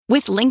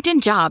With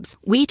LinkedIn Jobs,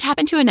 we tap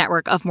into a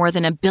network of more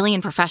than 1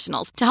 billion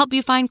professionals to help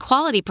you find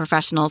quality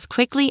professionals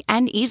quickly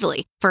and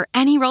easily for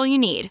any role you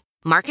need.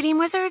 Marketing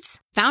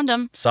wizards? Found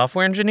them.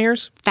 Software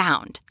engineers?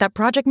 Found. That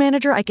project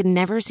manager I could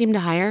never seem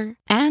to hire?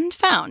 And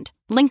found.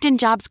 LinkedIn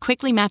Jobs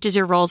quickly matches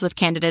your roles with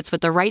candidates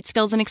with the right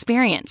skills and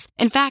experience.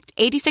 In fact,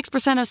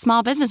 86% of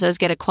small businesses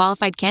get a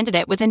qualified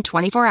candidate within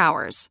 24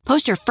 hours.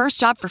 Post your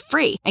first job for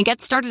free and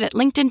get started at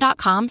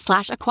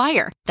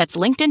linkedin.com/acquire. That's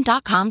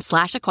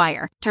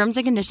linkedin.com/acquire. Terms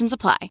and conditions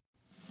apply.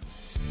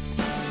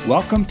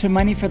 Welcome to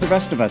Money for the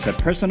Rest of Us, a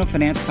personal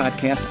finance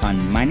podcast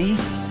on money,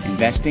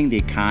 investing, the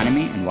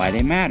economy, and why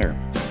they matter.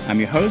 I'm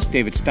your host,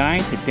 David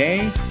Stein.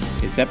 Today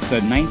is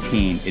episode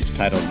 19. It's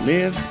titled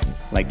Live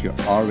Like You're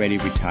Already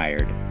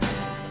Retired.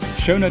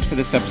 Show notes for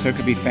this episode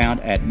could be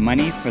found at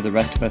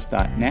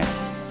moneyfortherestofus.net.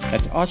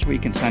 That's also where you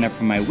can sign up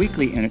for my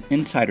weekly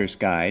Insider's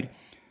Guide,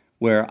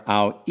 where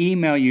I'll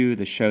email you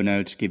the show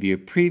notes, give you a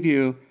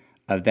preview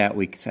of that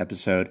week's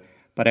episode.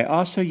 But I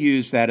also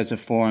use that as a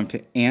forum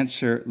to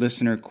answer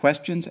listener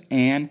questions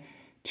and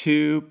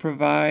to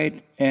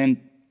provide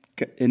an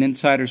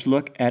insider's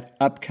look at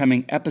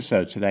upcoming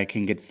episodes so that I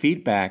can get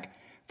feedback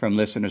from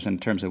listeners in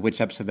terms of which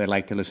episode they'd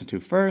like to listen to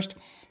first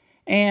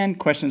and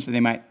questions that they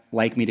might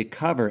like me to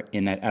cover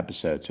in that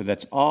episode. So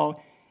that's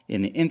all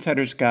in the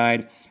Insider's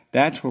Guide.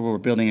 That's where we're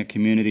building a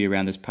community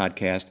around this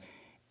podcast,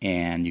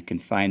 and you can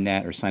find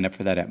that or sign up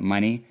for that at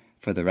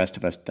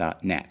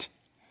moneyfortherestofus.net.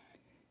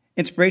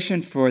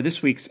 Inspiration for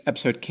this week's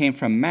episode came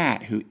from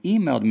Matt, who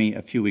emailed me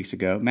a few weeks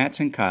ago. Matt's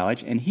in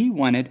college, and he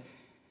wanted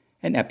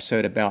an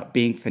episode about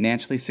being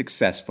financially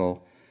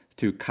successful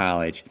through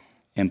college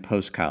and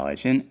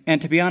post-college.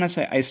 And to be honest,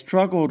 I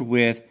struggled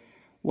with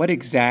what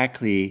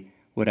exactly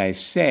would I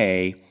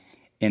say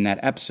in that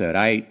episode.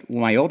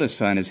 My oldest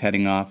son is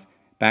heading off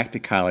back to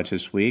college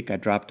this week. I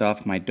dropped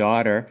off my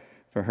daughter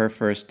for her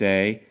first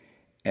day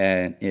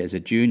as a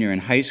junior in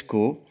high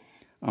school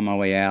on my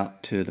way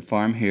out to the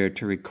farm here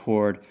to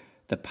record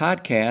the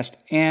podcast.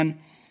 And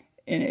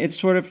it's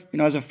sort of,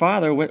 as a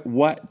father,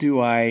 what do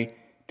I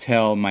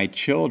tell my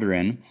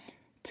children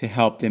to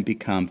help them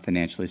become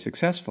financially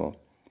successful?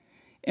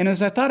 And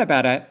as I thought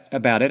about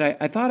it,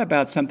 I thought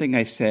about something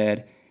I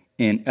said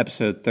in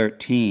episode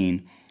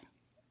 13,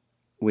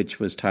 which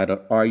was titled,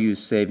 Are You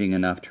Saving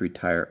Enough to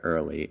Retire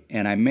Early?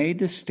 And I made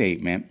this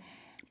statement,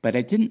 but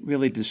I didn't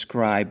really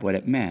describe what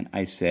it meant.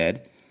 I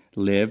said,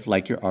 live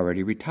like you're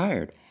already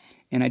retired.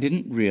 And I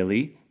didn't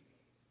really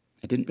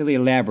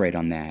elaborate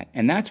on that.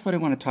 And that's what I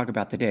want to talk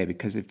about today,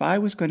 because if I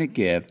was going to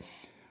give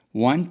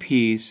one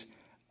piece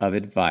of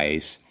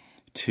advice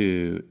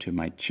to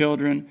my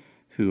children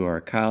who are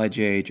college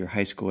age or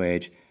high school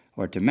age,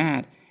 or to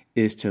Matt,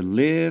 is to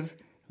live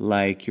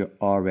like you're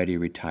already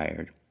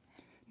retired.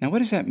 Now, what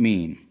does that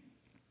mean?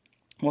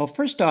 Well,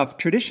 first off,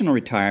 traditional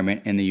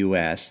retirement in the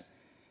U.S.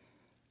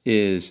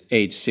 is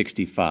age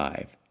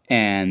 65.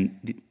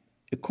 And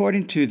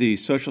according to the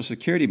Social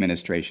Security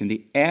Administration,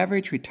 the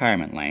average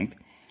retirement length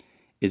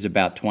is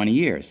about 20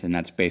 years, and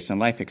that's based on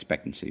life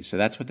expectancy. So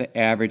that's what the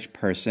average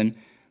person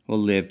will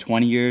live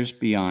 20 years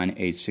beyond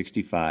age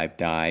 65,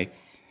 die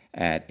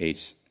at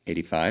age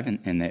 85,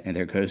 and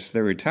there goes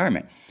their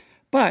retirement.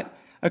 But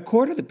a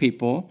quarter of the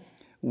people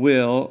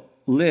will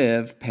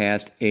live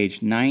past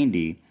age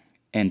 90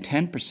 and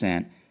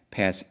 10%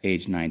 past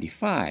age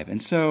 95.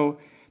 And so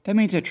that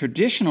means a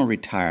traditional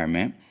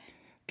retirement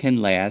can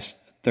last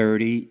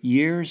 30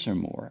 years or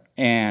more.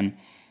 And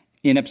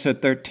in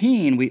episode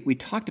 13, we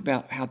talked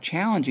about how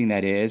challenging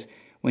that is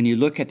when you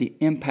look at the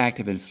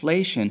impact of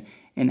inflation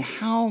and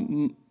how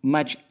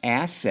much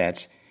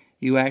assets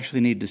you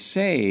actually need to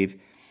save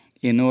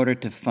in order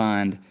to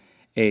fund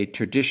a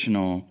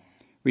traditional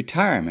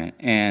retirement.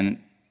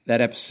 And that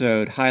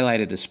episode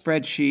highlighted a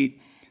spreadsheet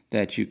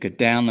that you could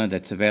download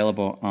that's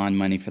available on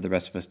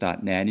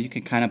moneyfortherestofus.net. And you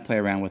can kind of play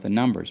around with the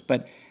numbers.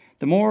 But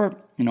the more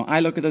I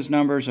look at those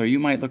numbers, or you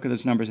might look at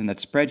those numbers in that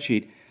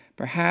spreadsheet,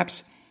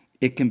 perhaps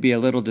it can be a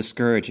little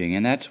discouraging.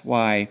 And that's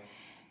why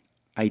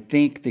I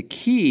think the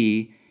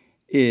key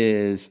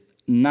is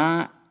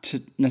not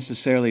to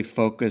necessarily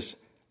focus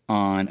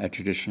on a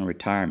traditional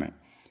retirement.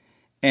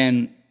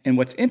 And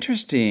what's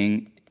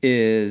interesting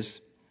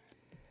is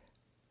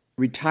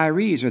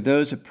retirees, or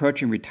those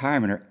approaching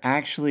retirement, are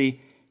actually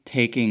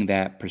taking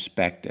that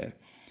perspective.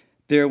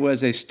 There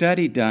was a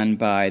study done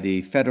by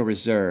the Federal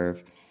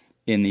Reserve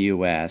in the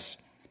U.S.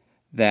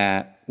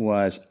 that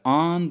was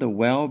on the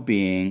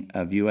well-being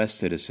of U.S.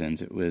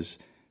 citizens. It was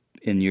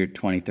in the year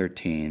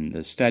 2013.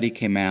 The study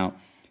came out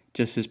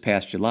just this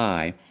past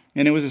July,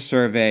 and it was a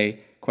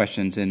survey,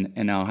 questions,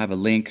 and I'll have a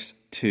link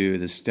to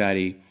the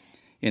study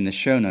in the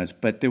show notes.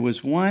 But there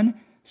was one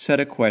set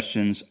of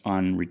questions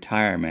on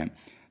retirement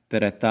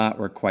that I thought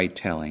were quite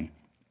telling.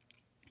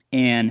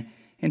 And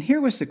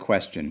here was the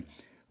question: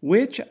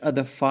 which of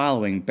the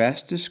following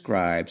best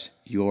describes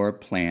your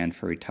plan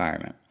for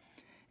retirement?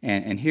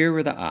 And here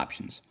were the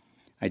options: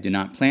 I do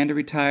not plan to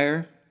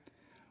retire,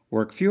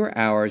 work fewer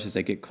hours as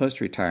I get close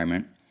to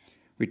retirement,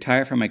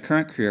 retire from my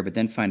current career but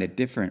then find a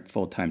different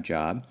full-time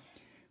job,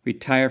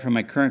 retire from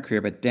my current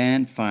career but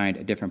then find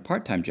a different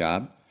part-time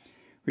job,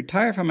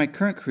 retire from my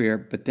current career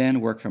but then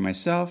work for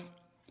myself,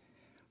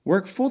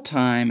 work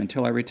full-time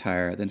until I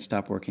retire, then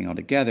stop working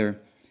altogether,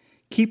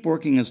 keep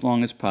working as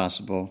long as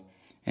possible,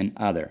 and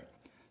other.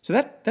 So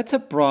that's a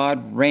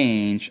broad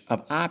range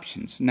of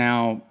options.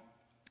 Now,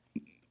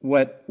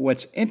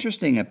 what's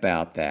interesting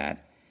about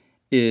that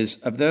is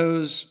of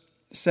those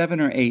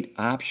 7 or 8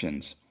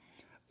 options,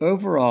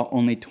 overall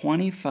only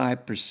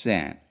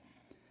 25%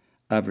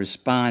 of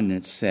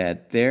respondents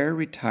said their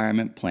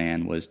retirement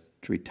plan was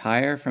to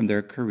retire from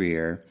their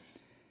career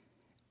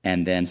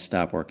and then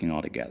stop working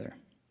altogether.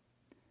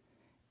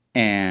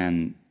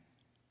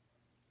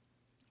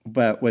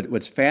 But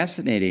what's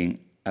fascinating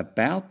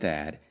about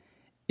that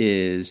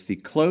is the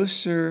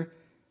closer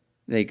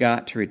they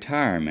got to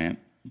retirement,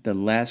 the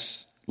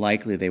less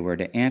likely they were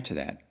to answer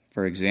that.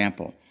 For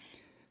example,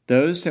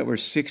 those that were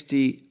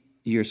 60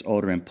 years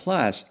older and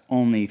plus,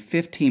 only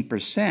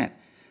 15%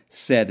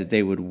 said that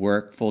they would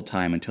work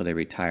full-time until they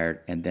retired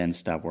and then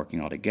stop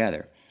working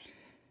altogether.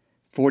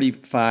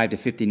 45 to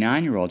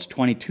 59-year-olds,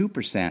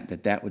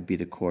 22% that would be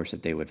the course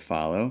that they would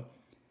follow.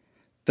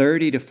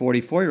 30 to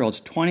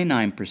 44-year-olds,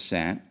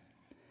 29%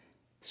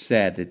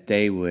 said that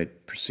they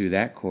would pursue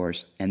that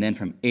course. And then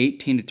from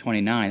 18 to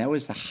 29, that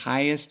was the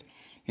highest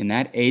in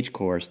that age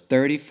course.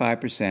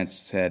 35%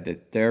 said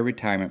that their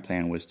retirement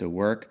plan was to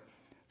work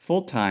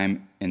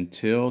full-time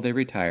until they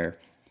retire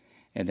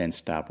and then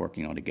stop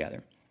working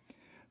altogether.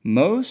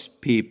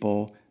 Most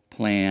people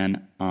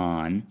plan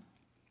on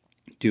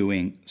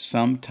doing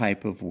some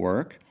type of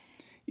work,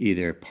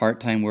 either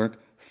part-time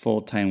work,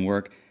 full-time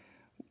work,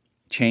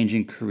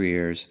 changing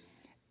careers.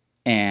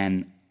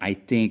 And I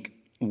think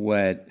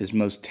what is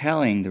most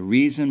telling, the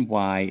reason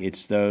why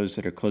it's those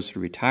that are closer to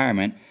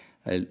retirement,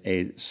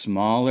 a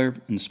smaller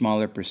and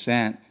smaller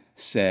percent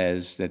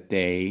says that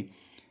they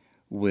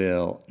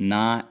will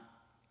not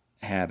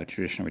have a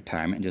traditional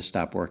retirement and just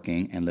stop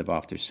working and live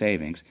off their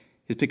savings,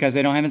 is because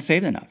they haven't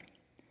saved enough.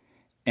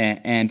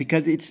 And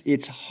because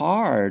it's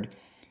hard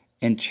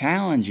and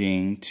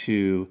challenging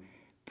to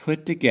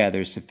put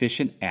together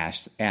sufficient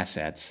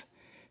assets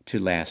to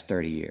last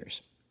 30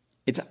 years.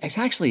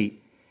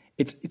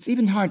 It's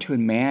even hard to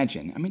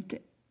imagine. I mean,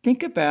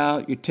 think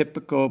about your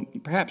typical,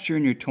 perhaps you're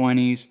in your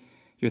 20s,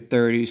 your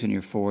 30s, and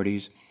your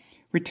 40s.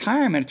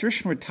 Retirement,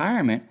 traditional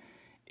retirement,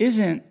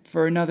 isn't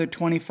for another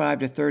 25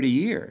 to 30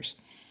 years.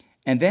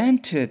 And then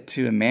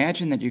to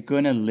imagine that you're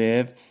going to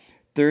live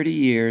 30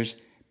 years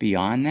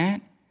beyond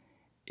that,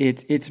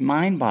 it's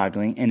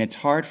mind-boggling, and it's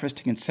hard for us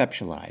to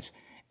conceptualize.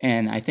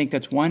 And I think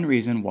that's one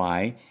reason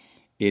why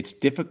it's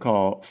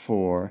difficult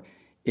for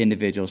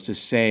individuals to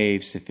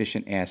save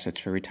sufficient assets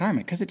for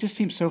retirement, because it just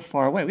seems so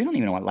far away. We don't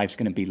even know what life's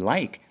going to be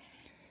like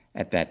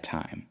at that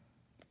time.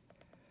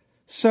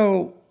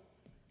 So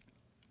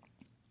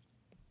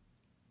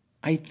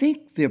I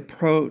think the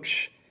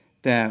approach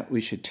that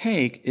we should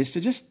take is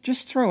to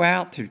just throw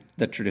out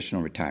the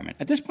traditional retirement.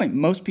 At this point,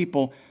 most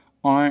people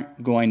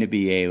aren't going to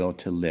be able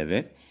to live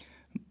it.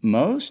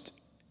 Most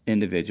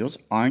individuals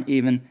aren't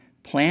even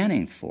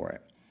planning for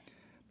it.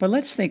 But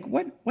let's think,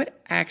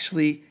 what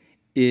actually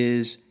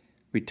is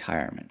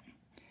retirement?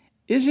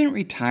 Isn't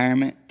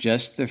retirement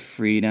just the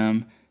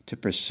freedom to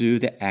pursue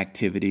the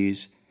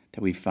activities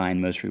that we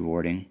find most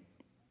rewarding?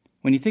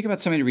 When you think about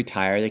somebody to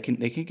retire, they can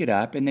get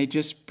up and they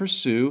just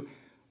pursue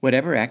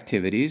whatever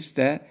activities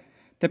that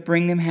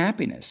bring them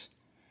happiness.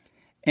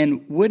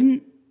 And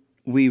wouldn't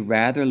we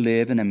rather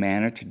live in a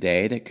manner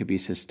today that could be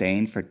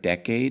sustained for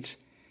decades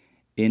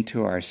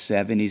into our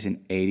 70s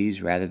and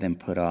 80s rather than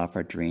put off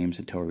our dreams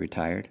until we're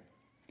retired?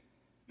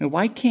 I mean,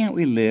 why can't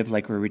we live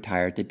like we're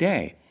retired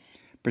today?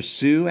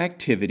 Pursue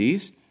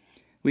activities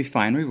we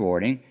find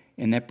rewarding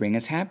and that bring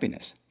us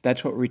happiness.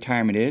 That's what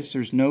retirement is.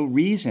 There's no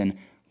reason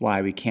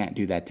why we can't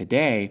do that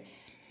today.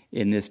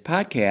 In this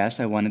podcast,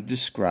 I want to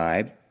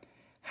describe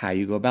how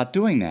you go about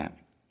doing that.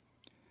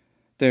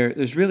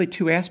 There's really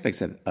two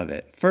aspects of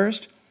it.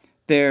 First,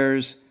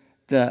 there's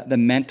the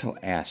mental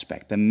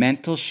aspect, the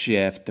mental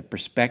shift, the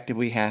perspective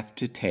we have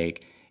to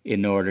take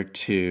in order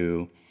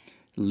to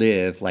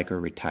live like we're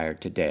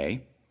retired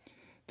today.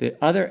 The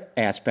other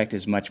aspect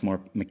is much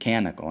more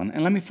mechanical,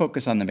 and let me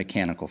focus on the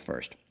mechanical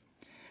first.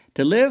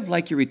 To live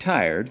like you're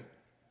retired,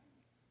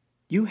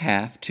 you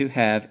have to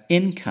have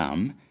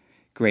income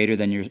greater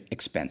than your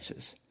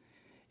expenses.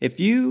 If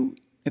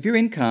your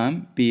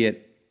income, be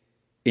it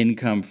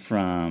income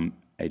from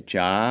a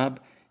job,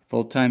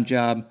 full-time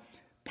job,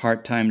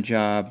 part-time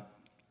job,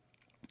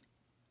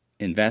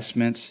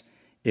 investments,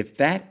 if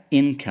that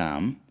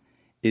income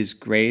is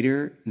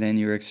greater than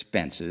your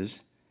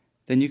expenses,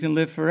 then you can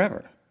live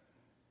forever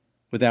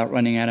without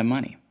running out of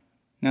money.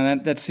 Now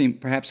that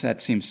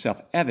seems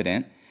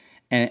self-evident,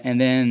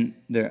 and then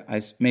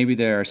maybe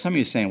there are some of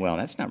you saying, well,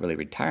 that's not really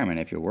retirement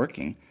if you're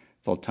working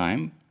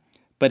full-time.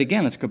 But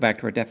again, let's go back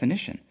to our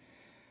definition.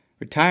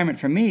 Retirement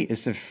for me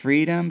is the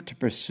freedom to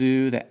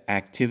pursue the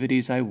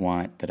activities I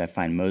want that I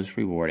find most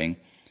rewarding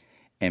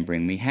and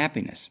bring me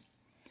happiness.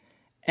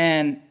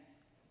 And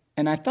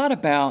And I thought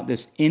about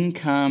this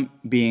income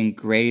being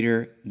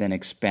greater than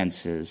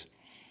expenses.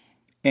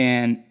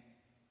 And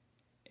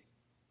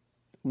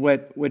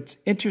what's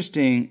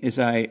interesting is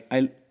I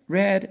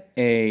read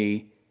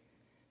a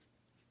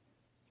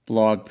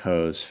blog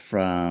post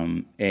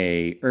from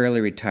a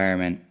early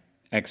retirement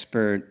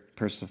expert,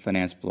 personal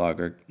finance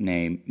blogger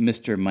named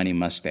Mr. Money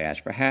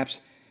Mustache.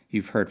 Perhaps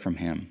you've heard from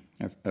him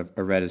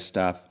or read his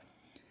stuff.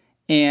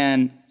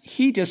 And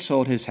he just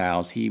sold his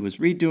house. He was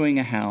redoing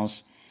a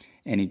house,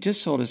 and he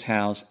just sold his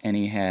house, and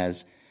he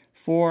has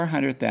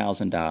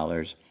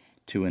 $400,000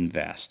 to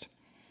invest.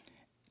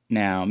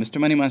 Now, Mr.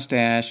 Money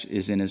Mustache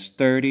is in his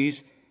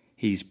 30s.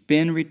 He's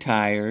been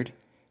retired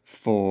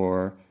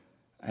for,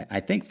 I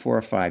think, 4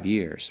 or 5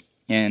 years.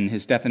 And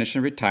his definition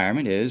of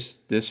retirement is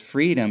this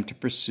freedom to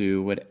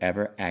pursue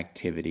whatever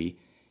activity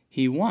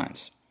he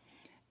wants.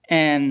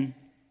 And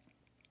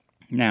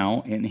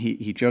now, and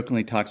he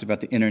jokingly talks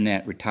about the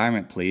internet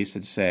retirement police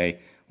that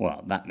say,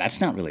 well,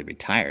 that's not really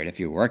retired. If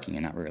you're working,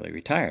 you're not really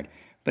retired.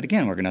 But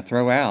again, we're going to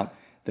throw out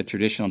the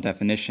traditional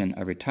definition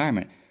of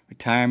retirement.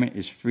 Retirement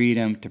is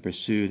freedom to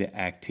pursue the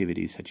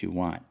activities that you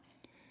want.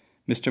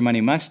 Mr. Money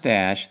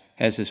Mustache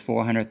has his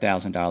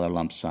 $400,000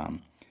 lump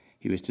sum.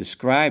 He was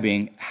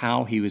describing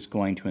how he was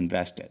going to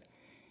invest it.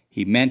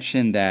 He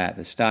mentioned that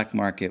the stock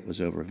market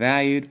was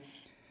overvalued,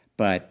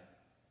 but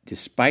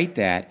despite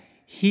that,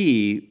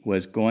 he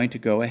was going to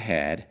go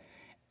ahead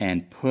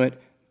and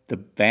put the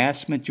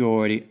vast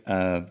majority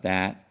of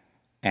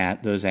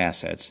those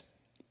assets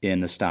in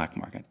the stock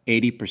market,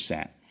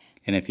 80%.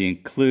 And if you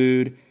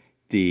include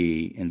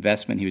the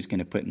investment he was going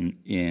to put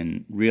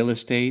in real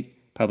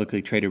estate,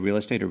 publicly traded real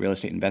estate or real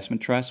estate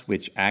investment trusts,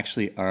 which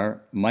actually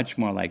are much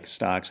more like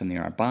stocks than they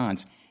are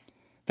bonds,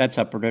 that's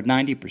upward of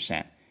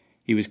 90%.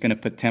 He was going to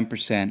put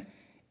 10%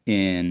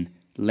 in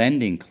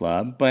Lending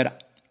Club,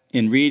 but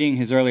in reading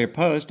his earlier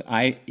post,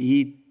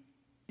 he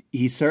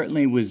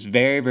certainly was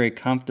very, very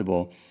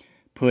comfortable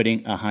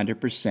putting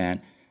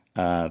 100%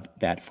 of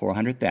that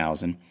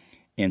 $400,000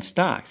 in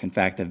stocks. In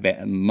fact,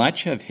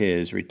 much of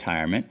his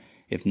retirement,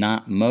 if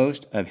not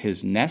most of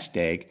his nest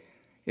egg,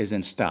 is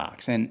in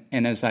stocks. And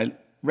as I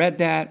read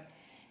that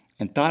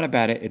and thought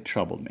about it, it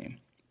troubled me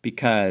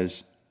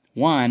because,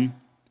 one,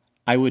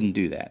 I wouldn't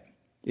do that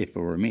if it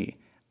were me.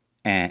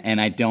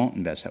 And I don't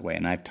invest that way.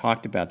 And I've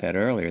talked about that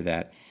earlier,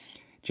 that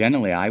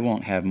generally I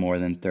won't have more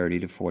than 30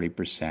 to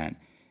 40%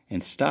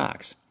 in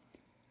stocks.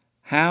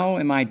 How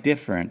am I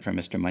different from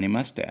Mr. Money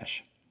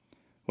Mustache?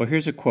 Well,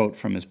 here's a quote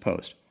from his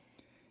post.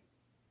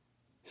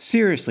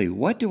 Seriously,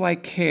 what do I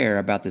care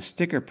about the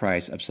sticker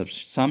price of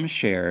some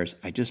shares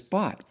I just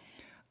bought?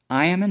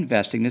 I am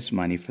investing this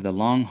money for the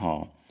long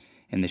haul,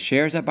 and the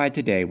shares I buy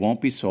today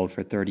won't be sold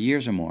for 30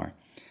 years or more.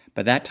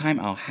 By that time,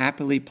 I'll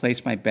happily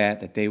place my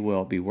bet that they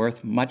will be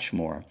worth much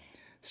more.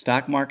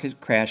 Stock market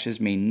crashes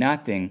mean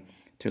nothing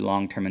to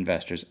long-term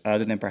investors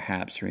other than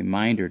perhaps a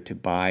reminder to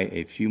buy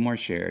a few more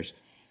shares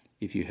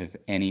if you have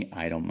any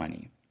idle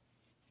money.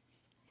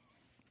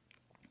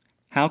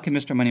 How can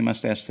Mr. Money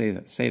Mustache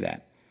say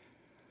that?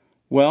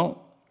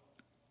 Well,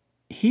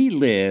 he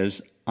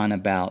lives on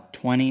about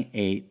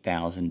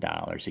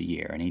 $28,000 a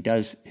year, and he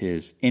does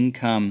his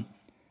income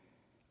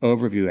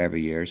overview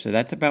every year, so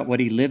that's about what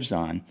he lives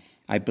on.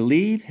 I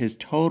believe his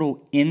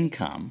total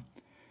income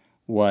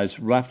was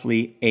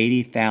roughly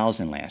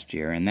 $80,000 last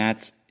year, and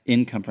that's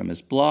income from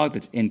his blog,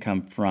 that's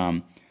income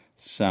from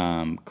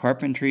some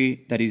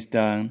carpentry that he's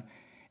done,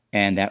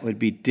 and that would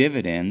be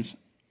dividends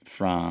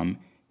from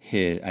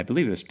I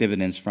believe it was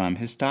dividends from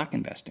his stock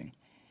investing.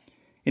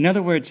 In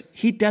other words,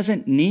 he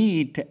doesn't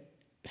need to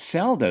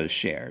sell those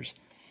shares.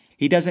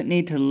 He doesn't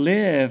need to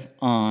live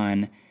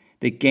on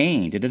the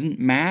gain. It doesn't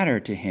matter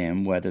to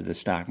him whether the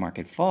stock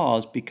market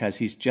falls because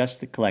he's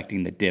just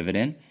collecting the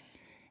dividend.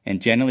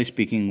 And generally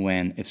speaking,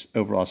 if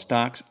overall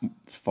stocks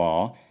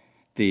fall,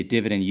 the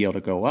dividend yield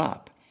will go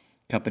up.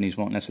 Companies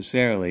won't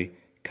necessarily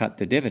cut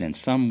the dividend.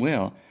 Some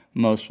will,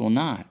 most will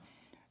not.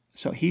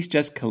 So he's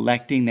just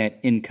collecting that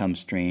income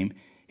stream.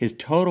 His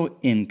total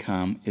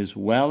income is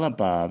well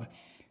above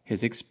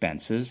his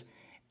expenses,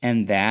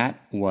 and that's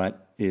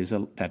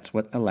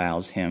what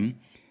allows him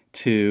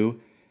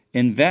to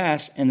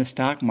invest in the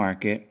stock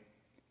market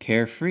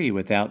carefree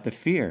without the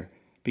fear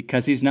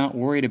because he's not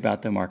worried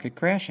about the market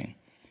crashing.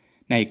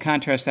 Now you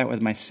contrast that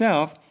with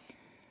myself.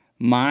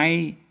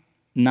 My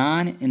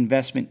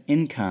non-investment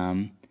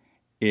income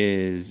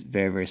is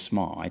very, very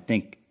small. I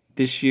think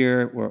this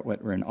year,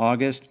 we're in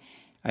August,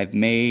 I've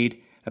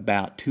made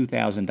about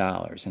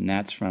 $2,000, and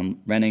that's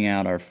from renting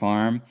out our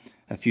farm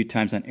a few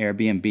times on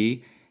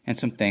Airbnb and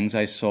some things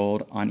I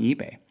sold on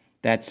eBay.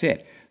 That's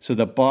it. So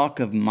the bulk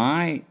of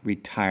my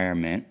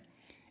retirement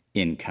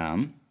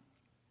income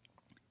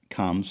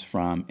comes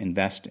from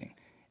investing.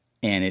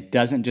 And it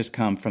doesn't just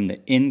come from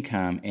the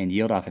income and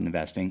yield off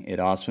investing. It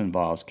also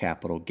involves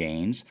capital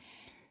gains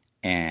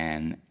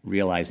and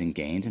realizing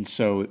gains. And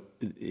so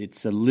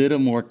it's a little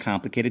more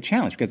complicated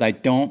challenge because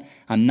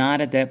I'm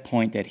not at that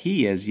point that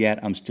he is, yet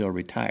I'm still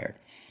retired.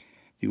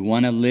 If you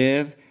want to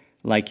live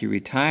like you're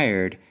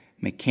retired,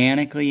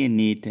 mechanically you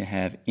need to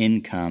have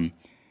income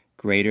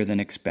greater than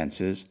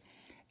expenses.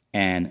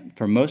 And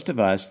for most of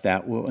us,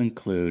 that will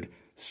include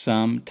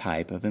some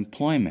type of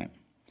employment.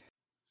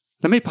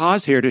 Let me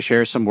pause here to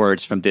share some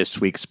words from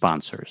this week's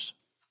sponsors.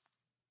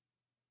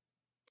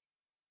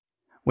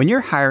 When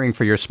you're hiring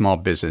for your small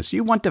business,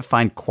 you want to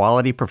find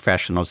quality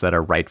professionals that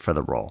are right for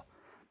the role.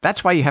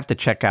 That's why you have to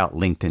check out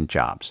LinkedIn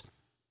Jobs.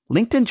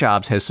 LinkedIn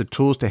Jobs has the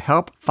tools to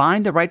help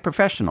find the right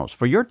professionals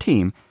for your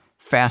team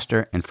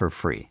faster and for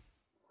free.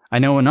 I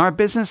know in our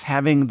business,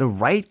 having the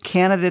right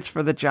candidates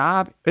for the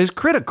job is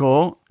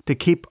critical to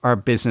keep our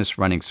business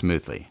running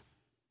smoothly.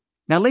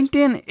 Now,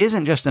 LinkedIn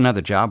isn't just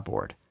another job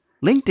board.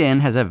 LinkedIn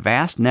has a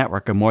vast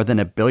network of more than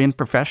 1 billion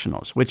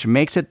professionals, which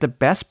makes it the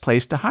best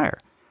place to hire.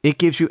 It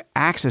gives you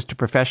access to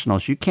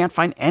professionals you can't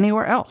find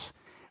anywhere else.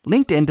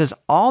 LinkedIn does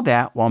all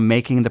that while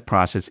making the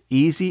process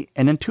easy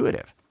and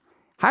intuitive.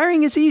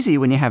 Hiring is easy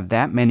when you have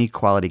that many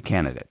quality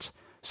candidates.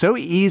 So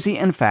easy,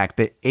 in fact,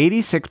 that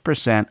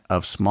 86%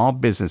 of small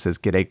businesses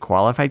get a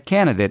qualified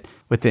candidate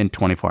within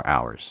 24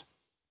 hours.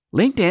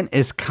 LinkedIn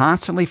is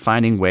constantly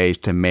finding ways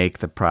to make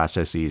the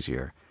process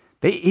easier.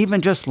 They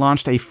even just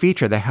launched a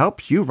feature that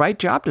helps you write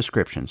job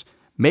descriptions,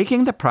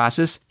 making the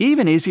process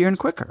even easier and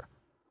quicker.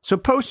 So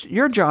post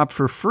your job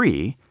for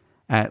free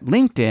at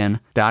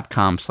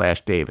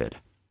linkedin.com/David.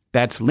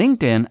 That's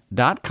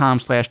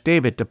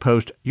linkedin.com/David to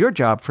post your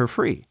job for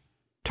free.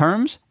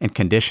 Terms and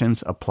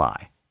conditions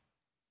apply.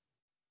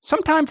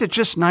 Sometimes it's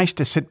just nice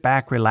to sit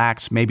back,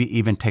 relax, maybe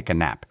even take a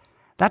nap.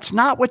 That's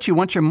not what you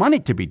want your money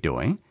to be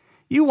doing.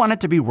 You want it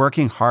to be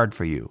working hard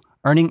for you,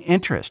 earning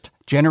interest,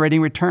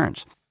 generating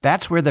returns.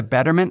 That's where the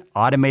Betterment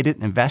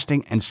Automated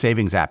Investing and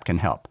Savings app can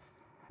help.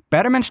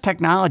 Betterment's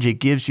technology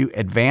gives you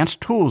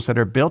advanced tools that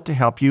are built to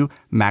help you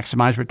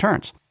maximize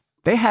returns.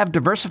 They have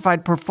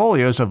diversified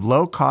portfolios of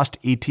low-cost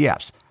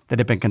ETFs that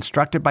have been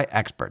constructed by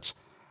experts,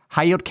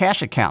 high-yield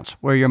cash accounts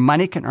where your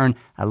money can earn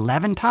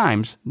 11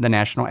 times the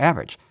national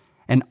average,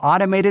 and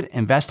automated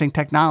investing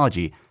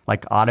technology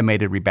like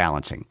automated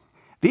rebalancing.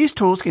 These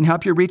tools can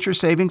help you reach your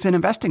savings and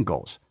investing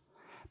goals.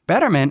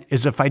 Betterment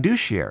is a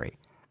fiduciary.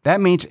 That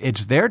means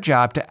it's their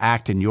job to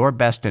act in your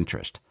best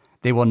interest.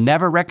 They will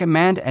never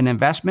recommend an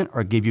investment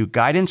or give you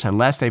guidance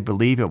unless they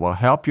believe it will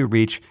help you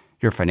reach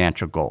your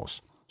financial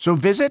goals. So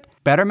visit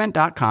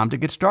Betterment.com to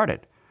get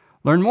started.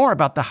 Learn more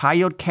about the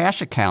high-yield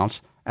cash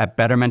accounts at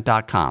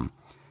Betterment.com.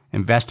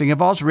 Investing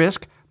involves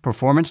risk,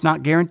 performance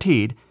not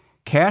guaranteed.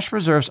 Cash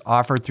reserves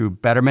offered through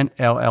Betterment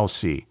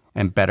LLC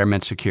and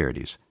Betterment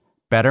Securities.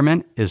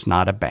 Betterment is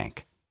not a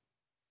bank.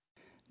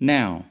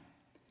 Now,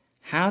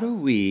 how do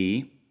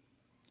we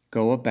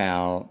go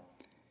about,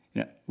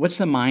 what's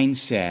the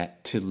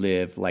mindset to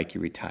live like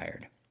you're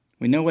retired?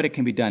 We know what it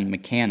can be done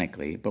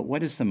mechanically, but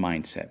what is the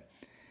mindset?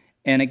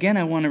 And again,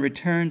 I want to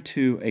return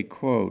to a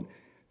quote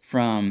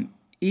from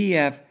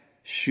E.F.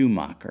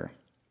 Schumacher.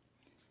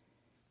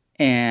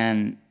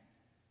 And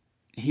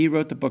he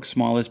wrote the book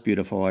Small is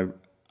Beautiful.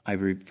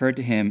 I've referred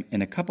to him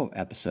in a couple of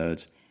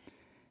episodes.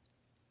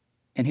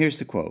 And here's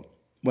the quote.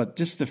 Well,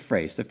 just the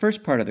phrase. The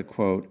first part of the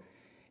quote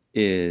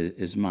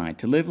is mine.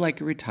 To live like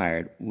you're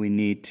retired, we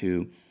need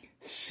to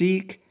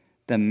seek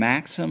the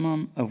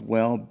maximum of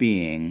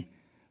well-being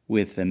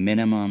with the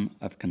minimum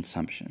of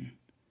consumption.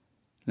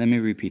 Let me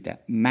repeat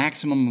that.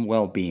 Maximum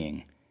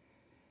well-being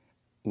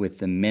with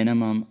the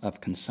minimum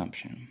of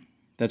consumption.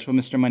 That's what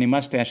Mr. Money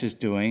Mustache is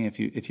doing.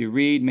 If you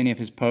read many of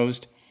his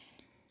posts,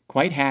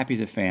 quite happy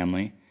as a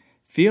family,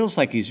 feels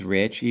like he's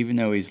rich, even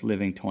though he's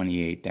living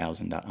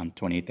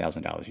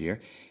 $28,000 a year.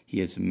 He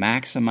has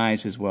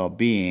maximized his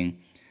well-being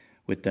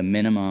with the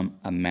minimum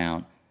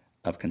amount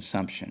of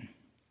consumption.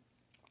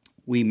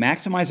 We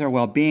maximize our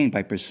well-being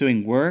by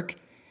pursuing work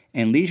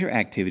and leisure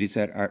activities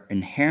that are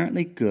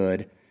inherently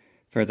good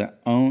for their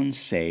own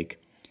sake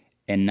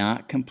and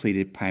not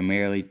completed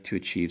primarily to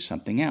achieve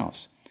something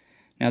else.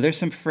 Now, there's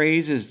some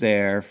phrases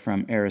there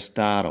from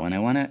Aristotle, and I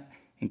want to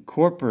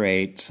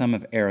incorporate some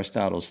of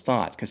Aristotle's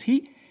thoughts because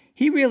he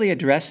really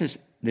addresses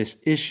this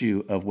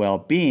issue of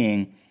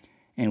well-being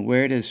and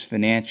where does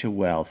financial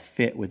wealth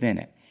fit within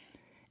it.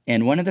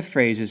 And one of the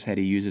phrases that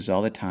he uses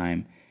all the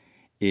time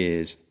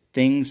is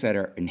things that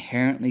are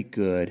inherently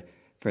good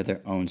for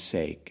their own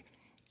sake.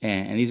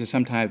 And these are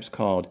sometimes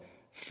called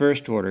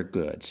first-order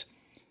goods.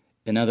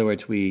 In other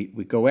words, we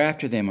go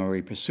after them or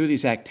we pursue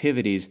these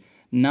activities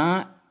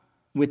not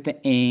with the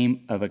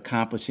aim of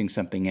accomplishing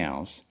something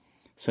else,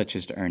 such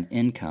as to earn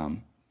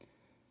income.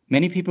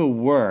 Many people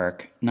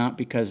work not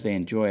because they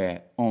enjoy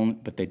it,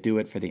 but they do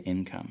it for the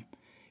income.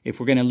 If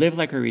we're going to live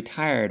like we're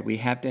retired, we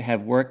have to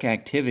have work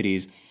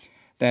activities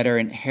that are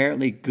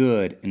inherently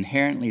good,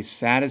 inherently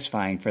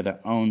satisfying for their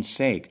own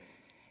sake,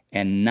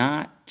 and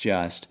not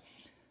just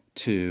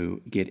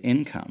to get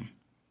income.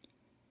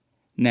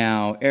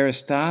 Now,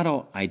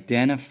 Aristotle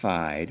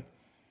identified,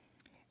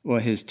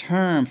 his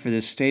term for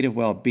this state of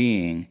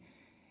well-being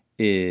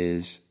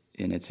is,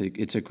 and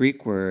it's a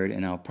Greek word,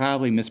 and I'll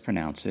probably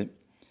mispronounce it,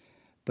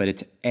 but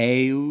it's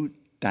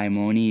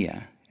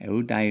eudaimonia,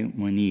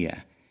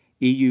 eudaimonia,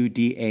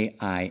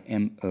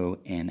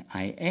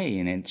 E-U-D-A-I-M-O-N-I-A,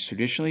 and it's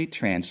traditionally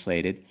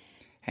translated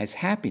as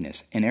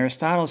happiness. And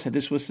Aristotle said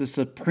this was the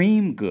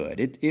supreme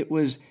good. It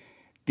was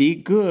the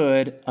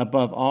good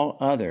above all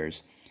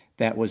others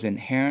that was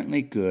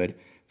inherently good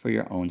for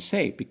your own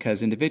sake,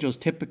 because individuals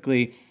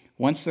typically,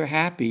 once they're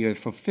happy or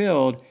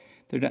fulfilled,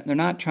 they're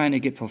not trying to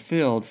get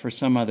fulfilled for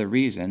some other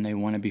reason. They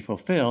want to be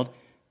fulfilled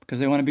because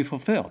they want to be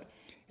fulfilled.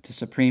 It's a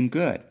supreme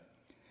good.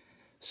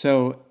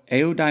 So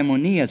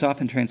eudaimonia is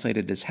often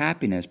translated as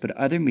happiness, but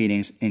other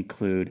meanings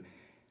include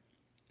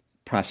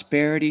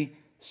prosperity,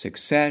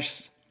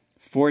 success,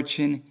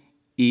 fortune,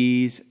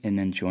 ease, and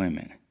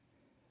enjoyment.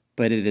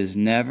 But it is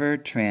never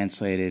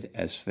translated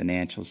as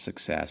financial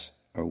success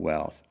or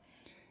wealth.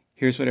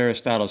 Here's what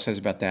Aristotle says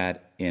about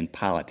that in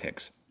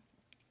Politics.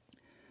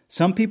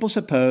 Some people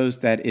suppose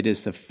that it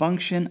is the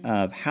function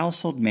of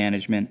household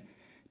management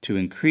to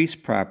increase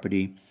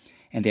property,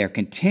 and they are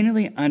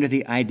continually under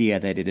the idea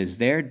that it is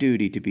their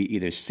duty to be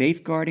either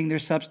safeguarding their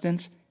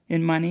substance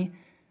in money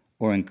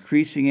or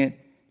increasing it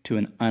to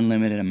an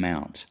unlimited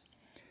amount.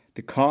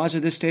 The cause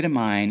of this state of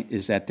mind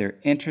is that their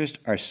interests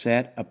are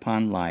set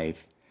upon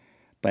life,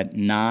 but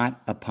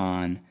not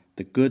upon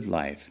the good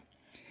life.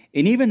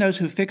 And even those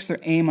who fix their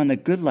aim on the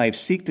good life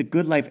seek the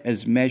good life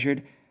as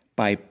measured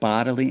by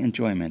bodily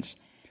enjoyments,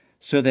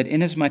 so that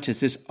inasmuch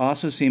as this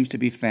also seems to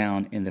be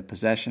found in the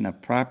possession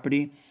of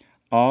property,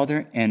 all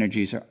their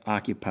energies are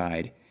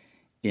occupied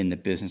in the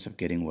business of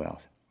getting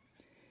wealth.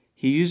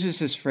 He uses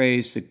this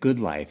phrase, the good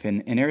life,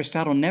 and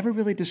Aristotle never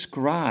really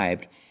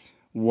described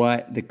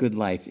what the good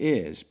life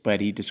is,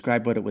 but he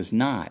described what it was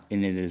not,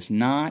 and it is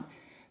not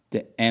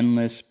the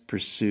endless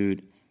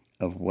pursuit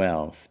of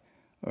wealth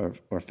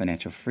or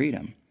financial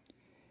freedom.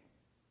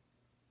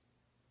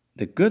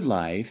 The good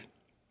life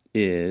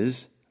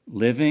is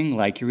living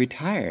like you're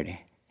retired,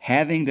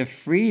 having the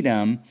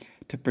freedom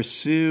to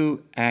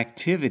pursue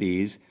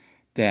activities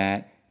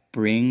that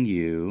bring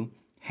you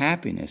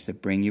happiness,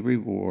 that bring you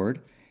reward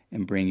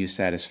and bring you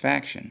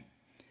satisfaction.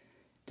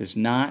 Does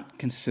not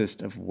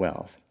consist of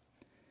wealth.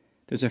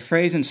 There's a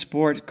phrase in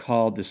sport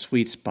called the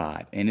sweet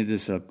spot, and it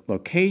is a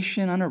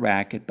location on a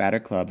racket, bat, or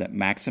club that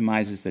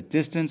maximizes the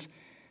distance,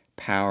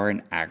 power,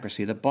 and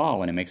accuracy of the ball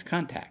when it makes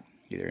contact,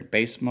 either in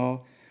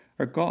baseball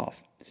or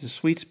golf. It's a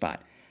sweet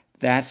spot.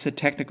 That's the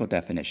technical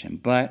definition.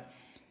 But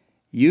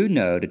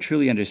to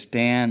truly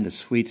understand the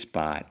sweet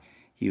spot,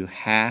 you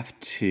have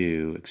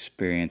to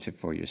experience it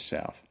for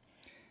yourself.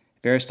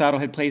 If Aristotle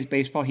had played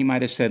baseball, he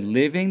might have said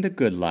living the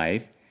good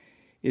life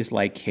is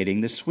like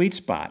hitting the sweet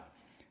spot.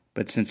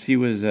 But since he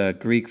was a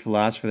Greek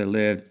philosopher that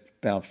lived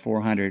about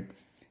 400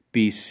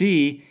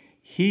 BC,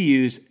 he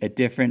used a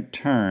different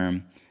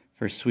term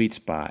for sweet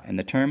spot, and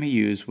the term he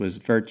used was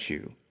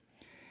virtue.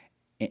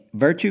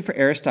 Virtue for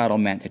Aristotle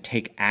meant to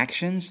take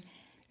actions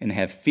and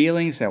have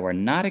feelings that were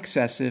not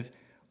excessive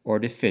or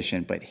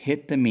deficient, but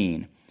hit the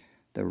mean,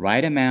 the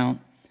right amount,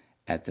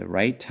 at the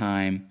right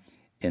time,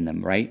 in the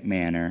right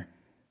manner,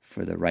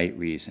 for the right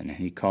reason. And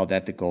he called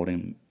that the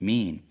golden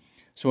mean.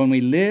 So when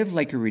we live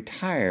like you're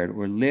retired,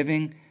 we're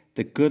living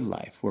the good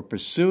life. We're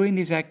pursuing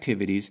these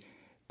activities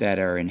that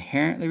are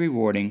inherently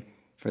rewarding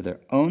for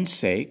their own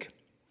sake.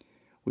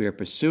 We are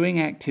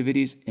pursuing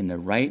activities in the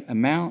right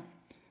amount,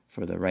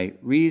 for the right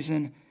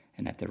reason,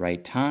 and at the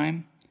right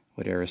time,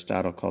 what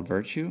Aristotle called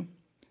virtue.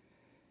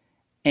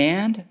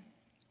 And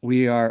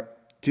we are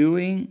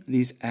doing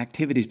these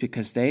activities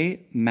because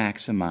they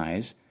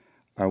maximize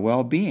our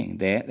well-being.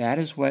 That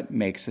is what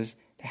makes us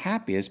the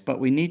happiest, but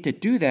we need to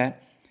do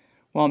that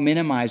while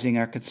minimizing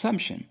our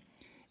consumption.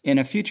 In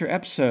a future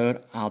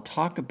episode, I'll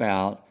talk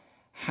about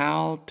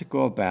how to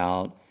go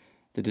about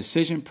the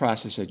decision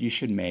process that you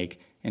should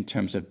make in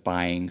terms of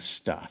buying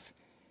stuff.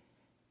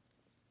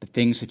 The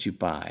things that you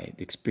buy,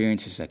 the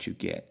experiences that you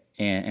get,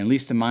 and at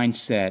least the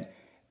mindset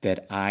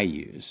that I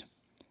use.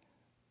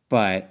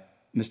 But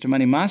Mr.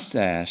 Money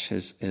Mustache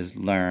has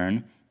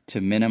learned to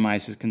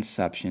minimize his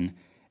consumption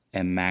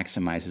and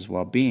maximize his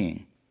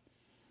well-being.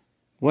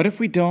 What if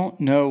we don't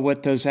know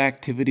what those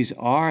activities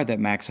are that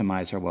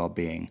maximize our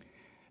well-being,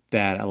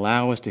 that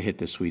allow us to hit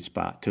the sweet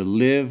spot, to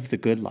live the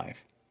good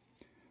life?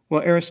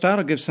 Well,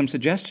 Aristotle gives some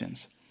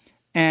suggestions.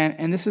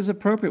 And this is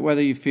appropriate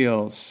whether you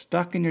feel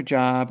stuck in your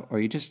job or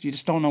you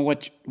just don't know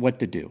what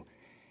to do.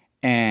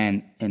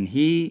 And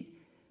he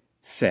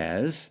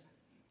says,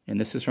 and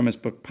this is from his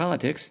book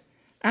Politics,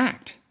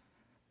 act.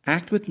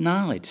 Act with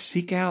knowledge.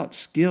 Seek out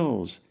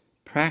skills.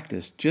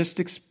 Practice. Just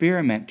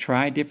experiment.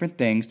 Try different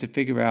things to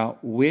figure out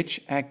which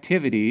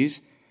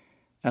activities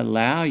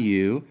allow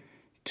you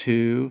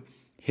to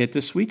hit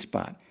the sweet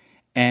spot.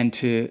 And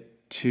to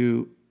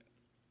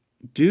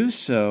do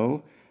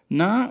so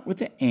not with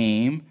the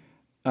aim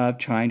of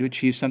trying to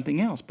achieve something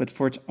else, but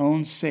for its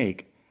own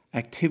sake.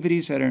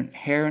 Activities that are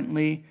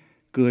inherently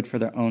good for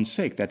their own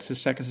sake. That's the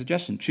second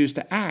suggestion. Choose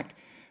to act,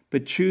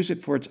 but choose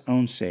it for its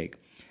own sake.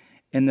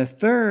 And the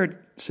third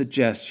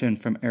suggestion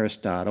from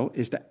Aristotle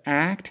is to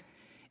act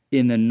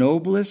in the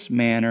noblest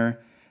manner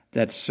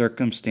that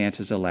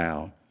circumstances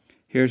allow.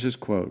 Here's his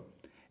quote.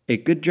 A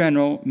good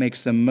general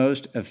makes the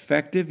most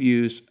effective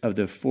use of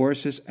the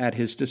forces at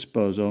his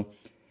disposal,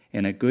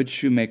 and a good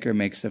shoemaker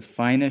makes the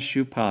finest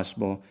shoe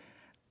possible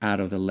out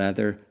of the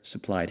leather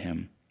supplied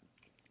him.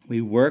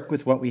 We work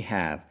with what we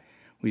have.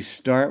 We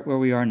start where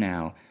we are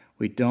now.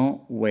 We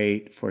don't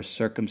wait for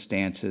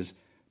circumstances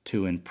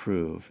to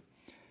improve.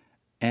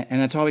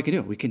 And that's all we can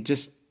do.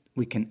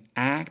 We can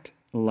act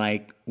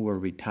like we're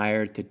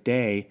retired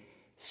today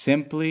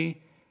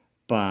simply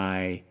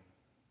by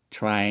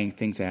trying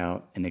things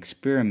out and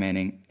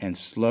experimenting and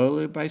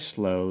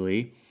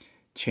slowly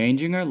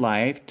changing our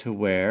life to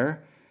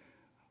where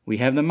we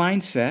have the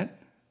mindset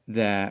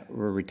that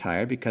we're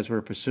retired because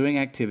we're pursuing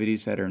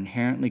activities that are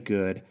inherently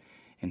good,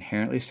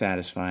 inherently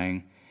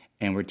satisfying,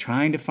 and we're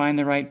trying to find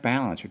the right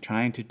balance. We're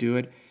trying to do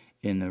it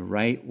in the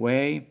right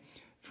way,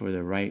 for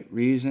the right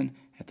reason,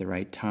 at the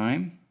right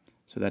time.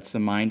 So that's the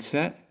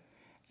mindset.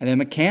 And then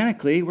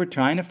mechanically, we're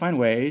trying to find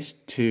ways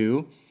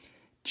to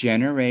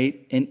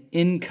generate an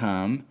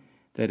income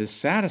that is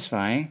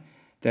satisfying,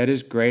 that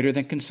is greater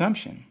than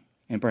consumption.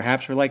 And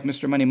perhaps we're like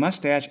Mr. Money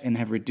Mustache and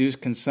have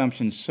reduced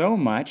consumption so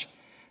much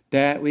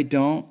that we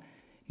don't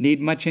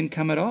need much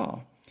income at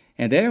all.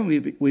 And there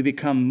we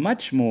become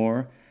much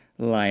more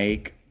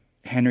like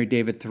Henry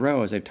David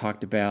Thoreau, as I've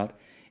talked about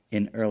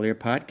in earlier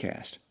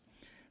podcasts.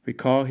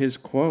 Recall his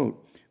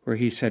quote where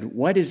he said,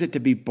 "What is it to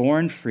be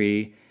born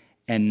free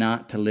and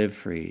not to live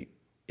free?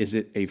 Is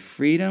it a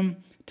freedom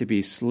to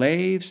be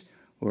slaves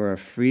or a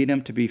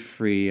freedom to be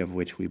free of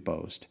which we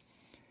boast?"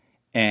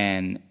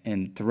 And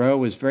Thoreau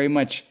was very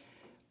much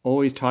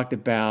always talked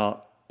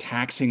about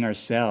taxing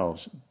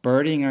ourselves,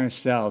 burdening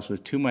ourselves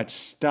with too much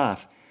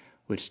stuff,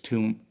 with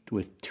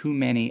too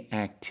many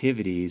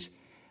activities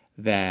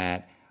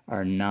that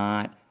are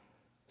not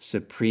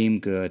supreme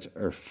goods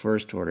or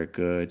first-order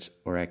goods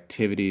or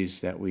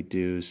activities that we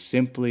do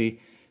simply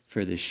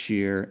for the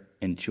sheer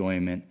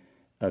enjoyment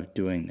of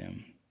doing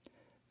them.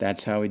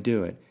 That's how we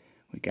do it.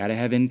 We got to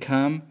have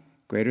income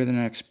greater than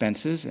our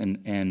expenses,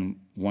 and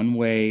one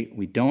way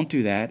we don't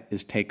do that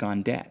is take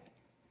on debt.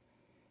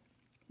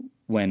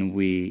 When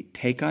we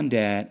take on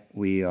debt,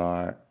 we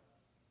are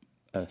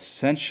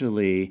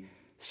essentially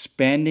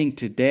spending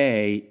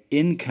today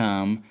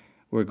income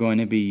we're going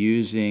to be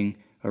using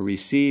or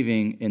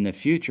receiving in the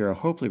future, or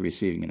hopefully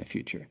receiving in the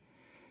future.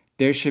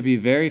 There should be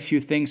very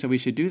few things that we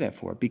should do that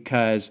for,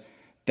 because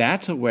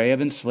that's a way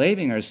of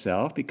enslaving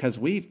ourselves, because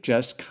we've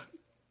just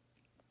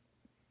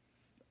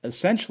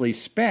essentially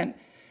spent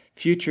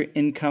future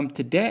income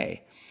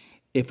today.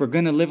 If we're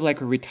going to live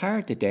like we're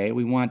retired today,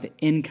 we want the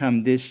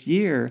income this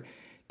year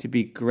to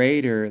be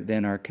greater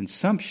than our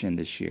consumption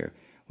this year.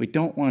 We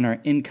don't want our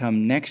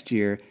income next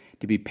year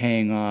to be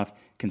paying off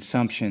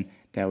consumption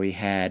that we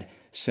had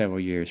several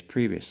years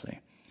previously.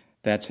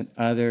 That's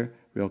another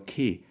real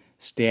key.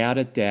 Stay out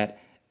of debt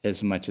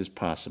as much as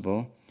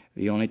possible.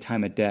 The only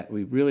time of debt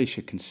we really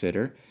should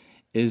consider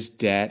is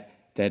debt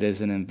that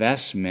is an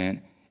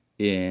investment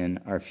in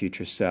our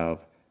future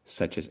self,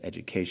 such as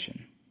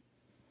education.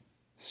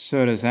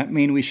 So does that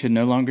mean we should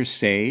no longer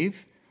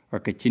save or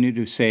continue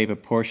to save a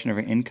portion of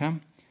our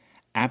income?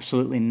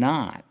 Absolutely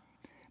not.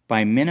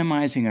 By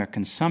minimizing our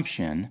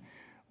consumption,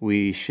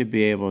 we should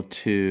be able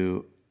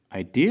to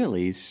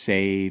ideally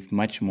save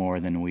much more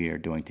than we are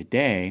doing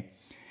today.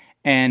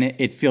 And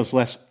it feels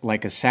less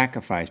like a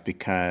sacrifice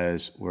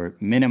because we're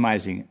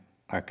minimizing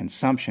our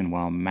consumption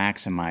while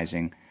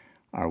maximizing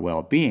our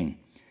well-being.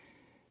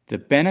 The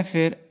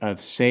benefit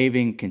of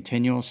saving,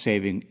 continual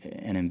saving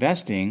and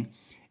investing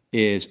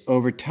is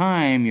over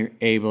time you're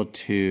able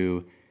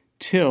to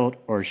tilt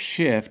or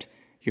shift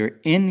your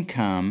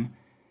income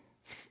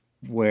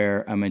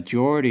where a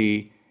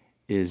majority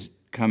is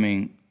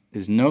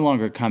no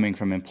longer coming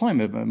from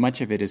employment, but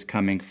much of it is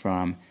coming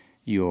from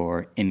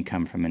your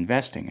income from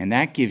investing. And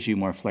that gives you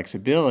more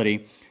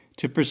flexibility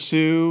to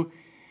pursue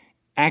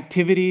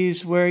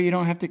activities where you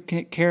don't have to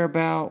care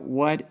about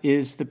what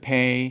is the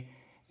pay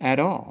at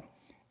all.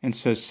 And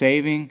so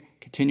saving,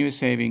 continuous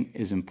saving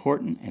is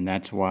important, and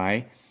that's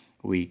why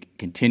we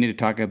continue to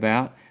talk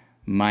about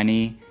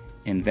money,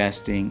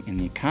 investing in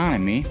the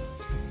economy,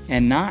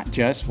 and not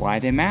just why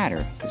they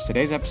matter. Because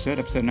today's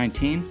episode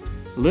 19,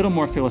 a little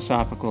more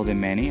philosophical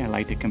than many. I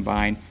like to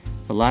combine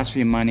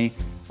philosophy of money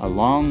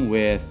along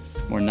with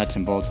more nuts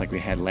and bolts like we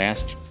had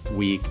last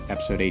week,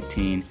 episode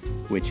 18,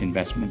 which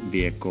investment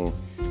vehicle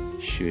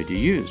should you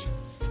use?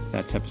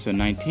 That's episode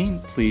 19.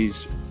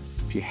 Please,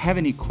 if you have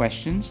any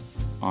questions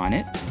on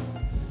it,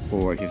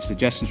 or if you have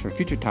suggestions for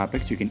future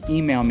topics, you can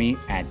email me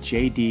at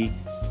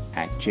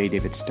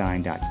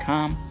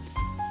jd@jdavidstein.com.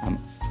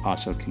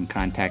 Also can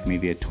contact me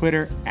via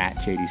Twitter at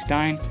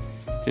jdstein.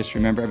 Just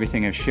remember,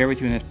 everything I've shared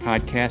with you in this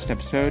podcast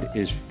episode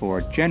is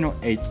for general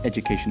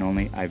education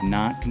only. I've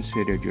not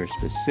considered your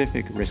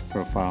specific risk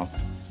profile.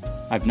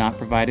 I've not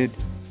provided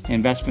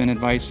investment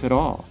advice at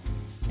all.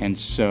 And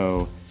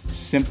so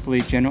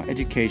simply general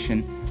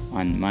education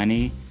on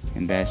money,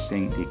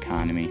 investing, the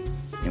economy,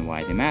 and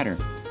why they matter.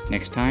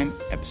 Next time,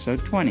 episode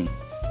 20.